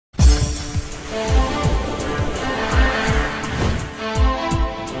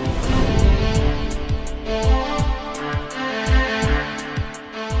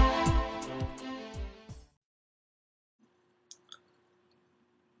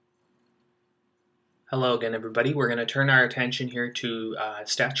Hello again, everybody. We're going to turn our attention here to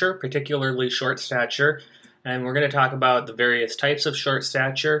stature, particularly short stature, and we're going to talk about the various types of short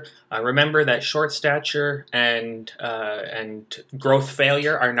stature. Remember that short stature and growth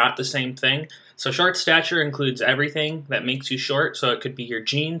failure are not the same thing. So short stature includes everything that makes you short. So it could be your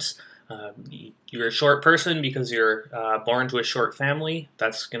genes. You're a short person because you're born to a short family.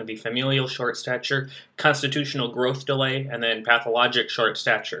 That's going to be familial short stature, constitutional growth delay, and then pathologic short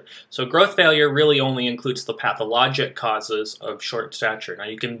stature. So growth failure really only includes the pathologic causes of short stature. Now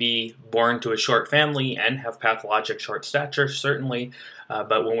you can be born to a short family and have pathologic short stature, certainly,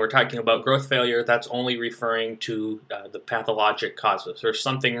 but when we're talking about growth failure, that's only referring to the pathologic causes. There's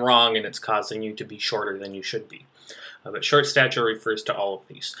something wrong and it's causing you to be shorter than you should be. But short stature refers to all of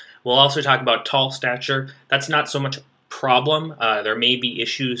these. We'll also talk about tall stature. That's not so much a problem. There may be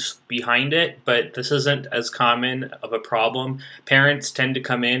issues behind it, but this isn't as common of a problem. Parents tend to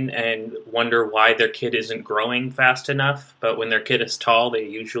come in and wonder why their kid isn't growing fast enough, but when their kid is tall, they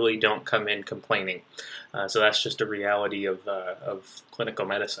usually don't come in complaining. So that's just a reality of clinical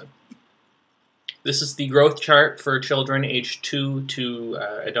medicine. This is the growth chart for children age 2 to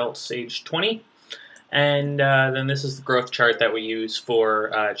adults age 20. And then this is the growth chart that we use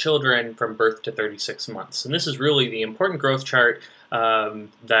for children from birth to 36 months. And this is really the important growth chart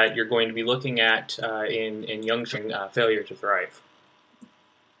that you're going to be looking at in young children failure to thrive.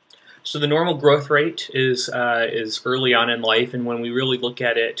 So the normal growth rate is early on in life, and when we really look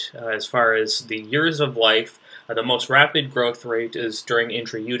at it as far as the years of life, the most rapid growth rate is during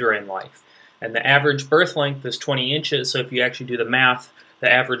intrauterine life. And the average birth length is 20 inches, so if you actually do the math,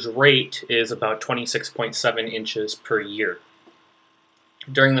 the average rate is about 26.7 inches per year.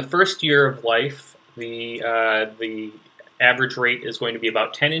 During the first year of life, the average rate is going to be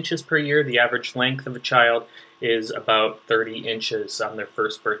about 10 inches per year. The average length of a child is about 30 inches on their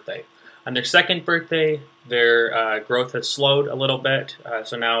first birthday. On their second birthday, their growth has slowed a little bit,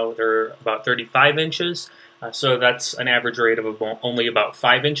 so now they're about 35 inches. So that's an average rate of only about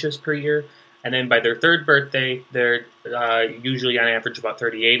 5 inches per year. And then by their third birthday, they're usually on average about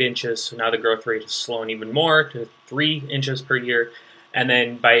 38 inches. So now the growth rate is slowing even more to 3 inches per year. And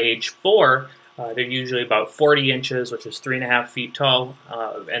then by age 4, they're usually about 40 inches, which is 3.5 feet tall.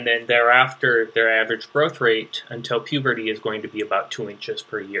 And then thereafter, their average growth rate until puberty is going to be about 2 inches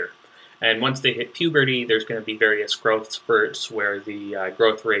per year. And once they hit puberty, there's going to be various growth spurts where the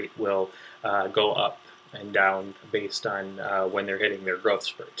growth rate will go up and down based on when they're hitting their growth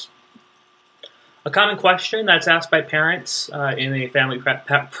spurts. A common question that's asked by parents in a family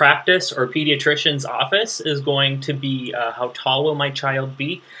practice or pediatrician's office is going to be, how tall will my child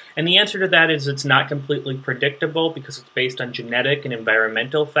be? And the answer to that is it's not completely predictable because it's based on genetic and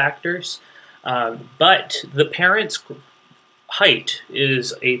environmental factors. But the parent's height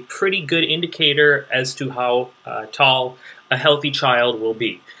is a pretty good indicator as to how tall a healthy child will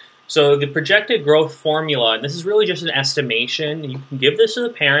be. So the projected growth formula, and this is really just an estimation. You can give this to the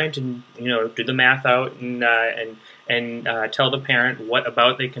parent and do the math out and tell the parent what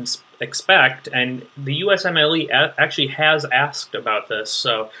about they can expect. And the USMLE actually has asked about this,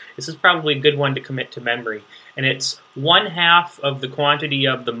 so this is probably a good one to commit to memory. And it's 1/2 of the quantity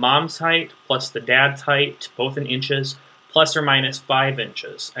of the mom's height plus the dad's height, both in inches, plus or minus 5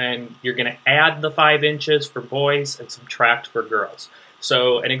 inches. And you're going to add the 5 inches for boys and subtract for girls.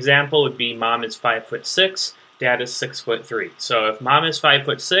 So an example would be mom is 5'6", dad is 6'3". So if mom is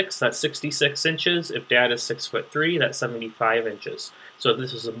 5'6", that's 66 inches. If dad is 6'3", that's 75 inches. So if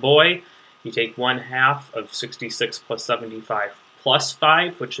this is a boy, you take 1/2 of 66 plus 75 plus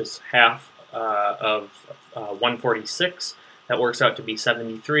 5, which is half of 146. That works out to be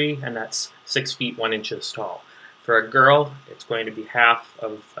 73, and that's 6 feet 1 inches tall. For a girl, it's going to be half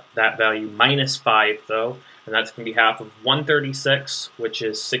of that value minus 5, though, and that's going to be half of 136, which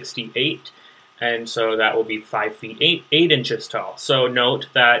is 68, and so that will be 5 feet 8 inches tall. So note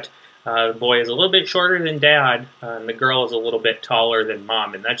that the boy is a little bit shorter than dad, and the girl is a little bit taller than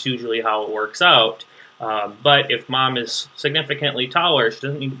mom, and that's usually how it works out. But if mom is significantly taller, she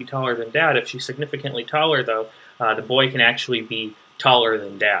doesn't need to be taller than dad. If she's significantly taller, though, the boy can actually be taller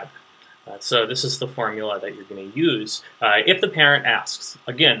than dad. So this is the formula that you're going to use if the parent asks.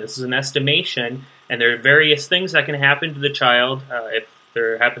 Again, this is an estimation, and there are various things that can happen to the child if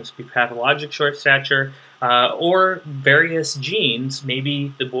there happens to be pathologic short stature or various genes.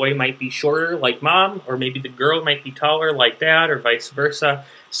 Maybe the boy might be shorter like mom, or maybe the girl might be taller like dad, or vice versa.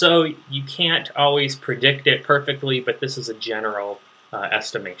 So you can't always predict it perfectly, but this is a general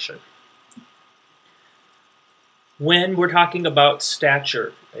estimation. When we're talking about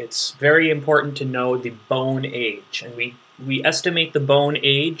stature, it's very important to know the bone age, and we estimate the bone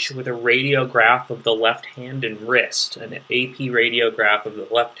age with a radiograph of the left hand and wrist, an AP radiograph of the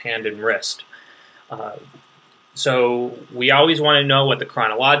left hand and wrist. So we always want to know what the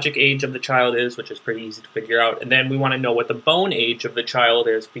chronologic age of the child is, which is pretty easy to figure out, and then we want to know what the bone age of the child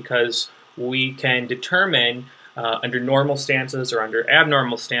is, because we can determine under normal stances or under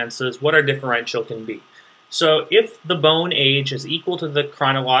abnormal stances what our differential can be. So if the bone age is equal to the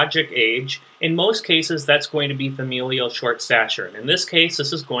chronologic age, in most cases that's going to be familial short stature. And in this case,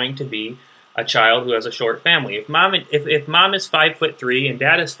 this is going to be a child who has a short family. If mom is 5'3" and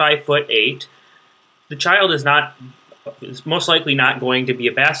dad is 5'8", the child is most likely not going to be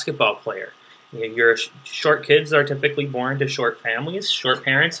a basketball player. Your short kids are typically born to short families. Short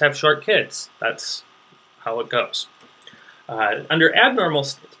parents have short kids. That's how it goes. Under abnormal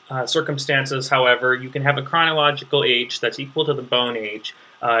circumstances, however, you can have a chronological age that's equal to the bone age,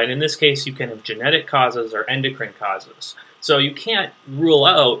 and in this case you can have genetic causes or endocrine causes. So you can't rule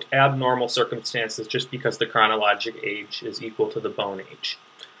out abnormal circumstances just because the chronologic age is equal to the bone age.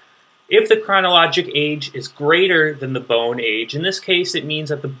 If the chronologic age is greater than the bone age, in this case it means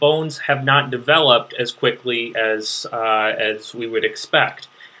that the bones have not developed as quickly as we would expect.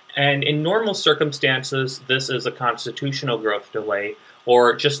 And in normal circumstances, this is a constitutional growth delay,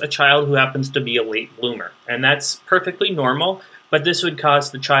 or just a child who happens to be a late bloomer. And that's perfectly normal, but this would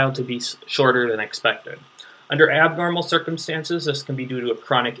cause the child to be shorter than expected. Under abnormal circumstances, this can be due to a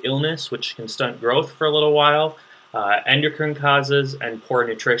chronic illness, which can stunt growth for a little while, endocrine causes, and poor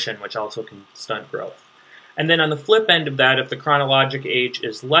nutrition, which also can stunt growth. And then on the flip end of that, if the chronologic age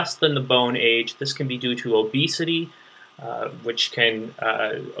is less than the bone age, this can be due to obesity, which can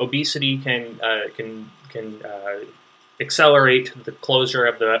accelerate the closure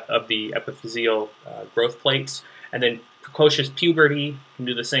of the epiphyseal growth plates, and then precocious puberty can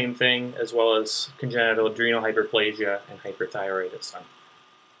do the same thing, as well as congenital adrenal hyperplasia and hyperthyroidism.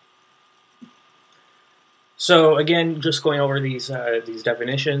 So again, just going over these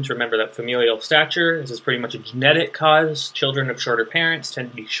definitions, remember that familial stature, this is pretty much a genetic cause. Children of shorter parents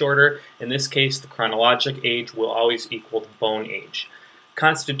tend to be shorter. In this case, the chronologic age will always equal the bone age.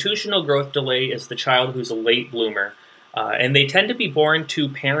 Constitutional growth delay is the child who's a late bloomer, and they tend to be born to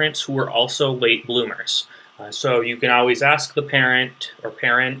parents who are also late bloomers. So you can always ask the parent or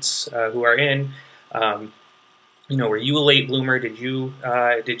parents who are in, were you a late bloomer? Did you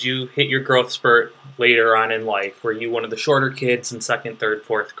hit your growth spurt later on in life? Were you one of the shorter kids in 2nd, 3rd,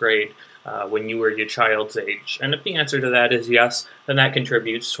 4th grade when you were your child's age? And if the answer to that is yes, then that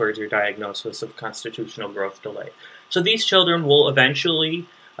contributes towards your diagnosis of constitutional growth delay. So these children will eventually,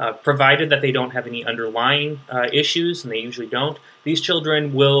 provided that they don't have any underlying issues, and they usually don't, these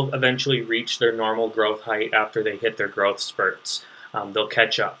children will eventually reach their normal growth height after they hit their growth spurts. They'll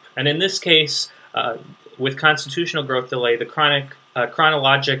catch up. And in this case, with constitutional growth delay, the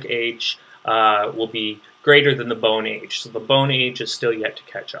chronologic age will be greater than the bone age. So the bone age is still yet to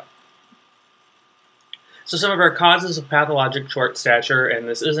catch up. So some of our causes of pathologic short stature, and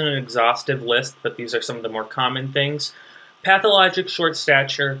this isn't an exhaustive list, but these are some of the more common things. Pathologic short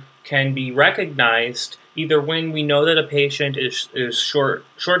stature can be recognized either when we know that a patient is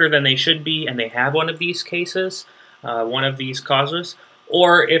shorter than they should be and they have one of these cases, one of these causes,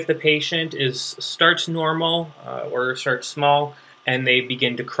 or if the patient starts normal or starts small and they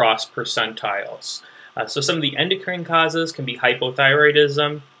begin to cross percentiles. So some of the endocrine causes can be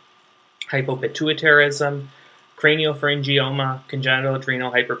hypothyroidism, hypopituitarism, craniopharyngioma, congenital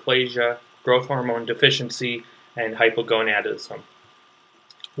adrenal hyperplasia, growth hormone deficiency, and hypogonadism.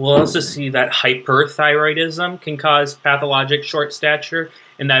 We'll also see that hyperthyroidism can cause pathologic short stature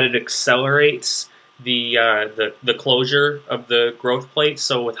in that it accelerates the closure of the growth plates.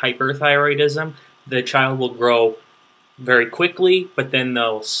 So with hyperthyroidism, the child will grow very quickly, but then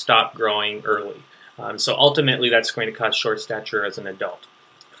they'll stop growing early. So ultimately, that's going to cause short stature as an adult.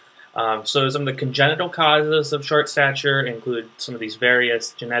 So some of the congenital causes of short stature include some of these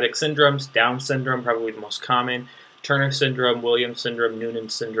various genetic syndromes. Down syndrome, probably the most common, Turner syndrome, Williams syndrome, Noonan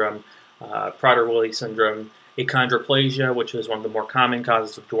syndrome, Prader-Willi syndrome, achondroplasia, which is one of the more common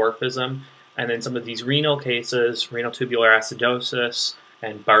causes of dwarfism, and then some of these renal cases, renal tubular acidosis,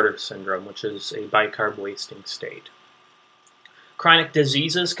 and Bartter syndrome, which is a bicarb wasting state. Chronic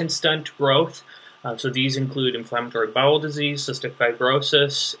diseases can stunt growth. So these include inflammatory bowel disease, cystic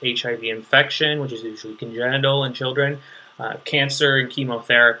fibrosis, HIV infection, which is usually congenital in children, cancer and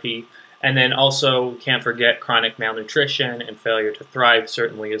chemotherapy, and then also we can't forget chronic malnutrition and failure to thrive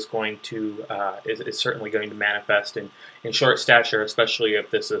certainly is certainly going to manifest in short stature, especially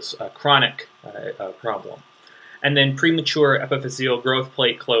if this is a chronic problem. And then premature epiphyseal growth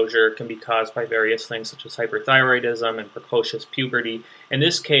plate closure can be caused by various things such as hyperthyroidism and precocious puberty. In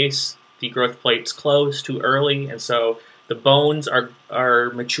this case, the growth plates close too early, and so the bones are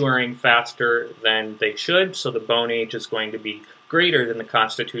maturing faster than they should, so the bone age is going to be greater than the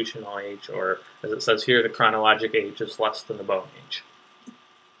constitutional age, or as it says here, the chronologic age is less than the bone age.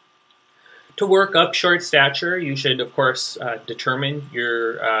 To work up short stature, you should, of course, determine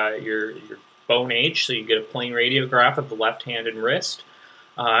your bone age, so you get a plain radiograph of the left hand and wrist.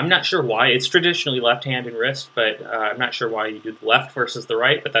 I'm not sure why. It's traditionally left hand and wrist, but I'm not sure why you do the left versus the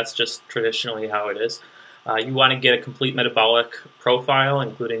right, but that's just traditionally how it is. You want to get a complete metabolic profile,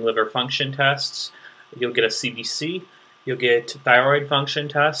 including liver function tests. You'll get a CBC. You'll get thyroid function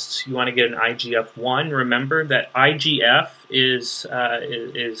tests. You want to get an IGF-1. Remember that IGF is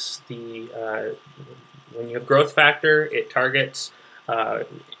the when you have growth factor, it targets,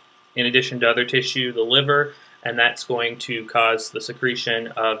 in addition to other tissue, the liver, and that's going to cause the secretion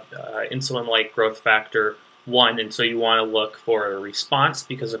of insulin-like growth factor 1. And so you want to look for a response,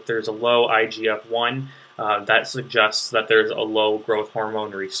 because if there's a low IGF-1, that suggests that there's a low growth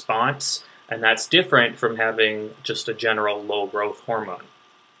hormone response. And that's different from having just a general low growth hormone.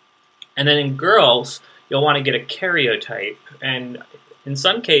 And then in girls, you'll want to get a karyotype. And in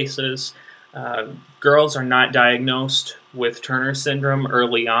some cases, girls are not diagnosed with Turner syndrome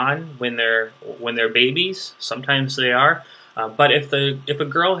early on when they're babies. Sometimes they are. But if a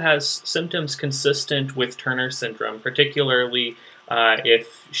girl has symptoms consistent with Turner syndrome, particularly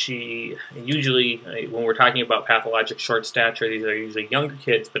if she, usually when we're talking about pathologic short stature, these are usually younger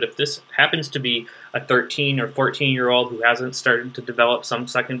kids, but if this happens to be a 13 or 14-year-old who hasn't started to develop some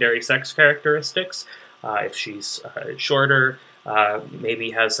secondary sex characteristics, if she's shorter,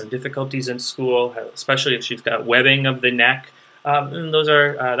 maybe has some difficulties in school, especially if she's got webbing of the neck, and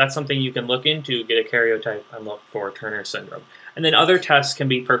that's something you can look into, get a karyotype and look for Turner syndrome. And then other tests can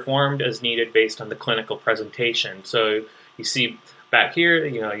be performed as needed based on the clinical presentation. So you see back here,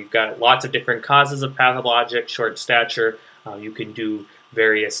 you've got lots of different causes of pathologic short stature. You can do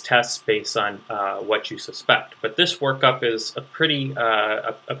various tests based on what you suspect. But this workup is a pretty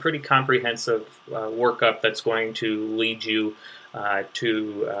comprehensive workup that's going to lead you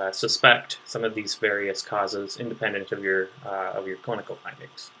to suspect some of these various causes independent of your clinical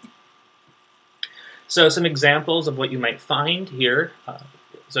findings. So some examples of what you might find here.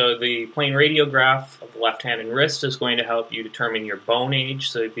 So the plain radiograph of the left hand and wrist is going to help you determine your bone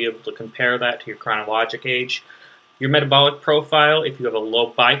age, so you'll be able to compare that to your chronologic age. Your metabolic profile, if you have a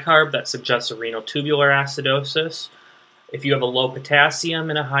low bicarb, that suggests a renal tubular acidosis. If you have a low potassium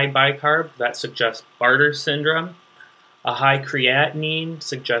and a high bicarb, that suggests Bartter syndrome. A high creatinine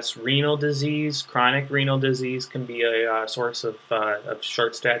suggests renal disease. Chronic renal disease can be a source of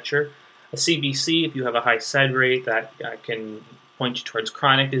short stature. A CBC, if you have a high SED rate, that can point you towards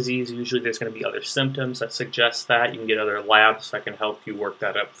chronic disease. Usually there's going to be other symptoms that suggest that. You can get other labs that can help you work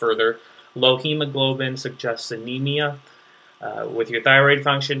that up further. Low hemoglobin suggests anemia. With your thyroid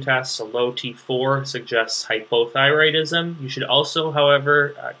function tests, a low T4 suggests hypothyroidism. You should also,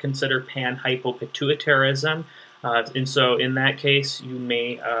 however, consider panhypopituitarism. And so in that case, you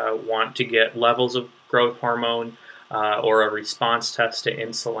may want to get levels of growth hormone or a response test to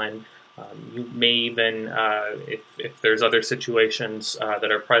insulin. You may even, if there's other situations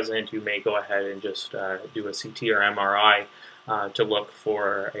that are present, you may go ahead and just do a CT or MRI to look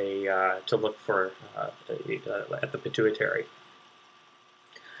for at the pituitary.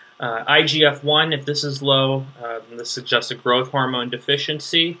 IGF-1, if this is low, this suggests a growth hormone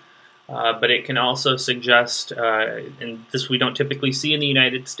deficiency. But it can also suggest, and this we don't typically see in the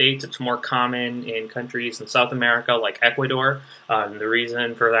United States, it's more common in countries in South America like Ecuador. And the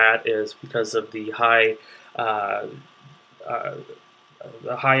reason for that is because of the high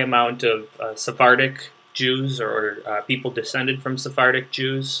amount of Sephardic Jews or people descended from Sephardic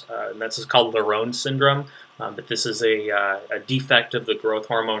Jews, and that's called Laron syndrome. But this is a defect of the growth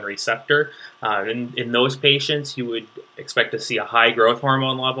hormone receptor. In those patients, you would expect to see a high growth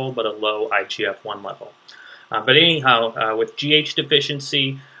hormone level, but a low IGF-1 level. But anyhow, with GH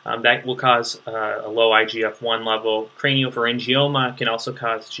deficiency, that will cause a low IGF-1 level. Craniopharyngioma can also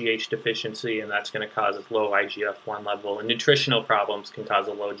cause GH deficiency, and that's going to cause a low IGF-1 level. And nutritional problems can cause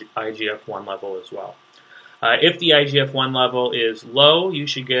a low IGF-1 level as well. If the IGF-1 level is low, you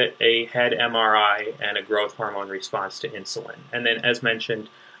should get a head MRI and a growth hormone response to insulin. And then, as mentioned,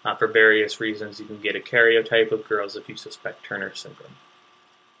 for various reasons, you can get a karyotype of girls if you suspect Turner syndrome.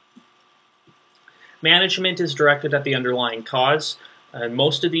 Management is directed at the underlying cause.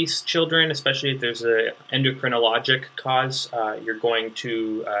 Most of these children, especially if there's an endocrinologic cause, you're going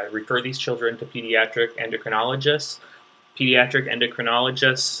to refer these children to pediatric endocrinologists. Pediatric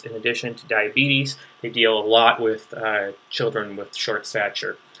endocrinologists, in addition to diabetes, they deal a lot with children with short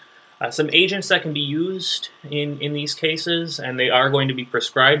stature. Some agents that can be used in these cases, and they are going to be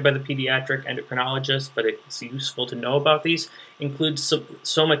prescribed by the pediatric endocrinologist, but it's useful to know about these, include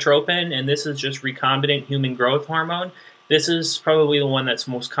somatropin, and this is just recombinant human growth hormone. This is probably the one that's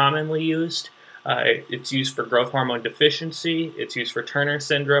most commonly used. It's used for growth hormone deficiency. It's used for Turner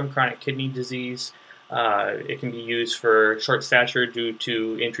syndrome, chronic kidney disease. It can be used for short stature due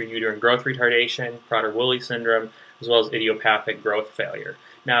to intrauterine growth retardation, Prader-Willi syndrome, as well as idiopathic growth failure.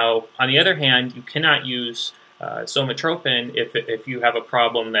 Now, on the other hand, you cannot use somatropin if you have a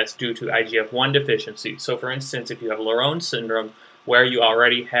problem that's due to IGF-1 deficiency. So, for instance, if you have Laron's syndrome, where you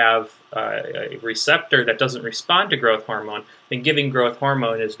already have a receptor that doesn't respond to growth hormone, then giving growth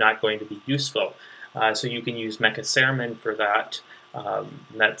hormone is not going to be useful. So you can use mecaseramin for that.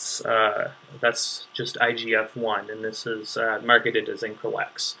 That's just IGF-1, and this is marketed as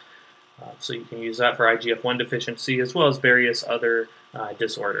Increlex. So you can use that for IGF-1 deficiency as well as various other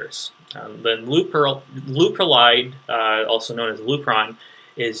disorders. Then leuprolide, also known as Lupron,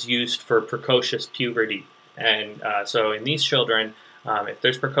 is used for precocious puberty. And so in these children, if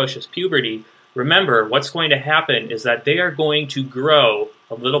there's precocious puberty, remember what's going to happen is that they are going to grow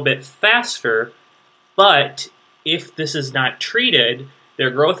a little bit faster, but if this is not treated, their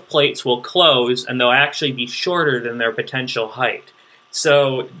growth plates will close and they'll actually be shorter than their potential height.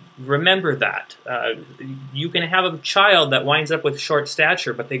 So remember that. You can have a child that winds up with short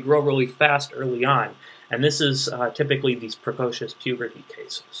stature, but they grow really fast early on. And this is typically these precocious puberty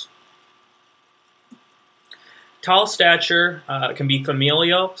cases. Tall stature can be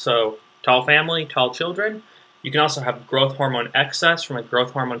familial, so tall family, tall children. You can also have growth hormone excess from a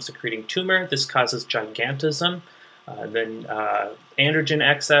growth hormone secreting tumor. This causes gigantism. Then androgen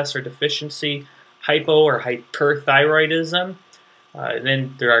excess or deficiency, hypo or hyperthyroidism.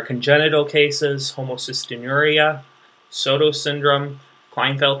 Then there are congenital cases, homocystinuria, Soto syndrome,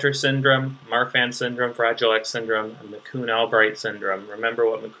 Klinefelter syndrome, Marfan syndrome, Fragile X syndrome, and McCune-Albright syndrome. Remember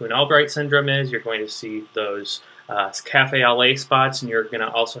what McCune-Albright syndrome is. You're going to see those cafe au lait spots, and you're going to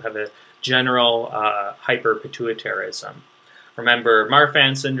also have a general hyperpituitarism. Remember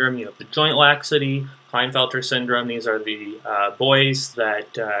Marfan syndrome, you have the joint laxity. Klinefelter syndrome, these are the boys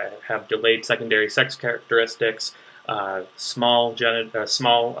that have delayed secondary sex characteristics, small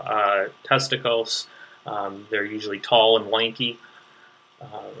testicles. They're usually tall and lanky.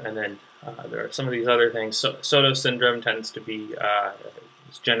 And then there are some of these other things. Soto syndrome tends to be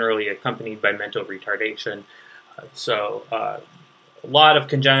generally accompanied by mental retardation. A lot of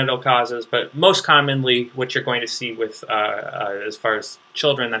congenital causes, but most commonly what you're going to see with as far as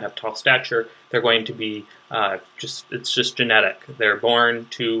children that have tall stature, they're going to be it's just genetic. They're born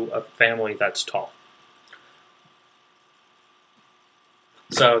to a family that's tall.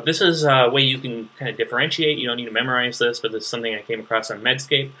 So this is a way you can kind of differentiate. You don't need to memorize this, but this is something I came across on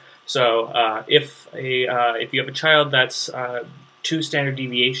Medscape. So if you have a child that's 2 standard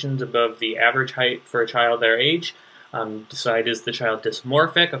deviations above the average height for a child their age, decide is the child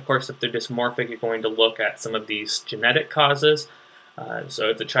dysmorphic. Of course, if they're dysmorphic, you're going to look at some of these genetic causes. So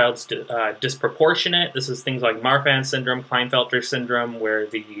if the child's disproportionate, this is things like Marfan syndrome, Klinefelter syndrome, where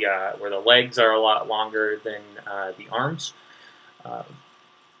the legs are a lot longer than the arms.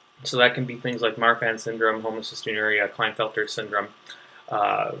 So that can be things like Marfan syndrome, homocystinuria, Klinefelter syndrome.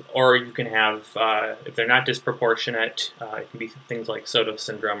 Or you can have, if they're not disproportionate, it can be things like Soto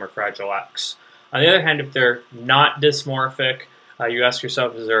syndrome or Fragile X. On the other hand, if they're not dysmorphic, you ask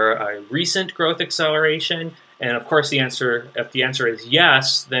yourself, is there a recent growth acceleration? And of course, if the answer is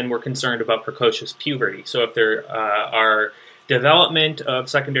yes, then we're concerned about precocious puberty. So if there are development of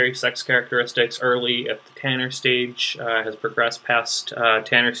secondary sex characteristics early, if the Tanner stage has progressed past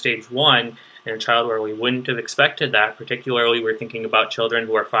Tanner stage 1 in a child where we wouldn't have expected that, particularly we're thinking about children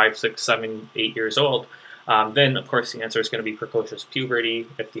who are 5, 6, 7, 8 years old, then of course the answer is going to be precocious puberty.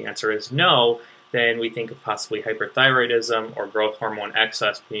 If the answer is no, then we think of possibly hyperthyroidism or growth hormone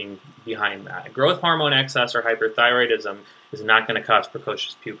excess being behind that. Growth hormone excess or hyperthyroidism is not going to cause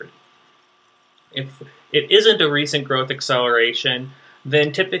precocious puberty. If it isn't a recent growth acceleration,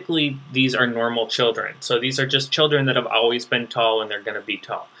 then typically these are normal children. So these are just children that have always been tall and they're going to be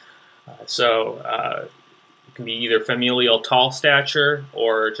tall. It can be either familial tall stature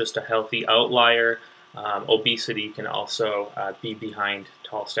or just a healthy outlier. Obesity can also be behind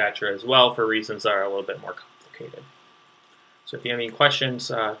tall stature as well for reasons that are a little bit more complicated. So if you have any questions,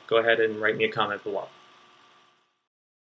 go ahead and write me a comment below.